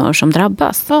för kvinnor som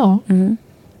drabbas. Ja.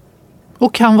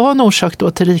 Och kan vara en orsak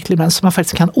då till riklig mens som man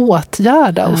faktiskt kan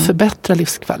åtgärda och förbättra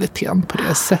livskvaliteten på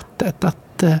det sättet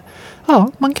att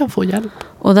man kan få hjälp.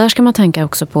 Och där ska man tänka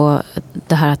också på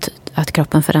det här att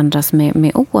kroppen förändras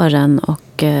med åren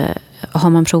och har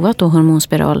man provat då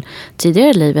hormonspiral tidigare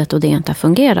i livet och det inte har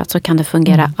fungerat så kan det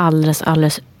fungera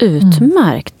alldeles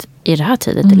utmärkt i det här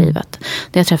tidigt i livet.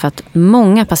 Jag har träffat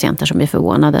många patienter som blir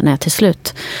förvånade när jag till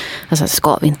slut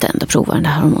ska vi inte ändå prova den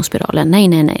här hormonspiralen?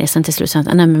 Nej. Sen till slut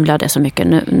nej men blöder jag så mycket.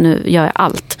 Nu gör jag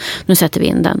allt. Nu sätter vi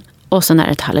in den. Och sen är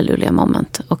det ett halleluja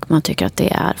moment och man tycker att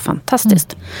det är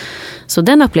fantastiskt. Så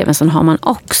den upplevelsen har man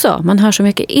också. Man hör så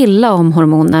mycket illa om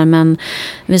hormoner men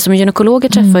vi som gynekologer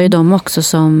träffar ju dem också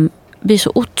som blir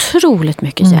så otroligt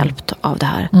mycket hjälpt av det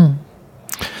här.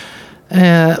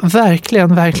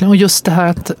 Verkligen. Och just det här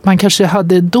att man kanske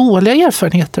hade dåliga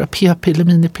erfarenheter av p-piller,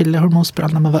 minipiller,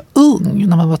 hormonspiral när man var ung,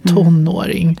 när man var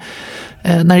tonåring.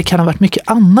 När det kan ha varit mycket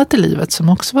annat i livet som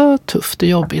också var tufft och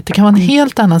jobbigt. Det kan vara en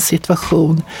helt annan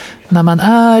situation när man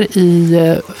är i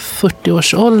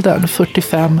 40-årsåldern,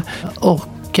 45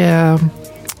 och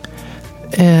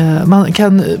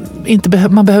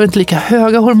man behöver inte lika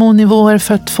höga hormonnivåer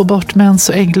för att få bort mens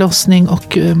och ägglossning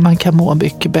och man kan må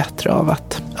mycket bättre av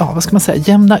att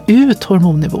jämna ut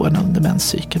hormonnivåerna under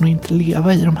menscykeln och inte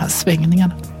leva i de här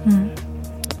svängningarna.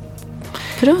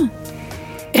 Bra.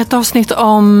 Ett avsnitt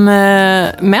om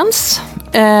mens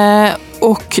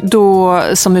och då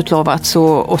som utlovat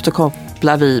så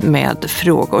återkopplar vi med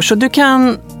frågor. Så du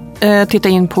kan titta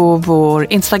in på vår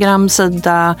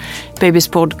Instagram-sida, Babys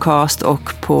podcast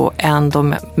och på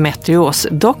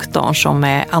Endometriosdoktorn som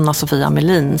är Anna-Sofia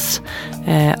Melins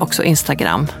också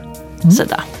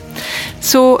Instagram-sida.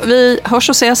 Så vi hörs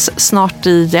och ses snart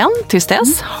igen. Tills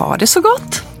dess, ha det så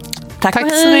gott. Tack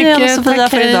så mycket Anna-Sofia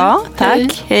för idag.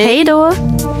 Tack. Hej då.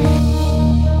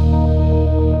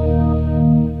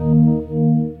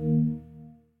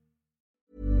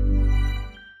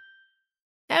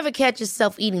 Ever catch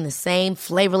yourself eating the same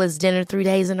flavorless dinner 3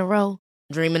 days in a row?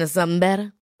 Dreaming of something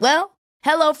better? Well,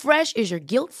 HelloFresh is your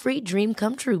guilt-free dream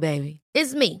come true, baby.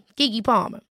 It's me, Keke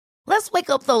Palmer. Let's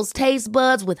wake up those taste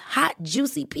buds with hot,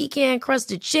 juicy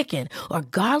pecan-crusted chicken or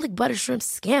garlic butter shrimp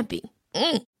scampi.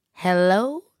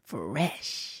 Hello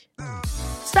Fresh.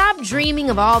 Stop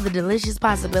dreaming of all the delicious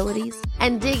possibilities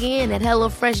and dig in at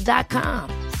HelloFresh.com.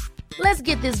 Let's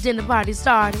get this dinner party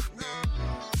started.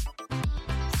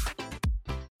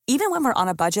 Even when we're on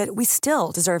a budget, we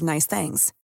still deserve nice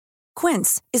things.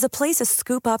 Quince is a place to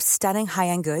scoop up stunning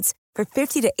high-end goods for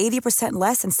 50 to 80%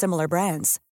 less than similar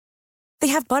brands. They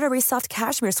have buttery soft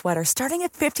cashmere sweaters starting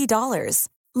at $50,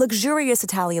 luxurious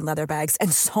Italian leather bags,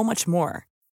 and so much more.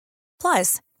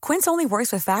 Plus, Quince only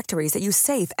works with factories that use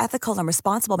safe, ethical, and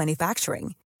responsible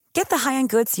manufacturing. Get the high-end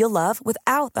goods you'll love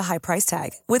without the high price tag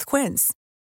with Quince.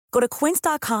 Go to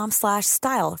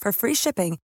quince.com/style for free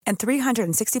shipping and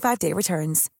 365-day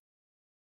returns.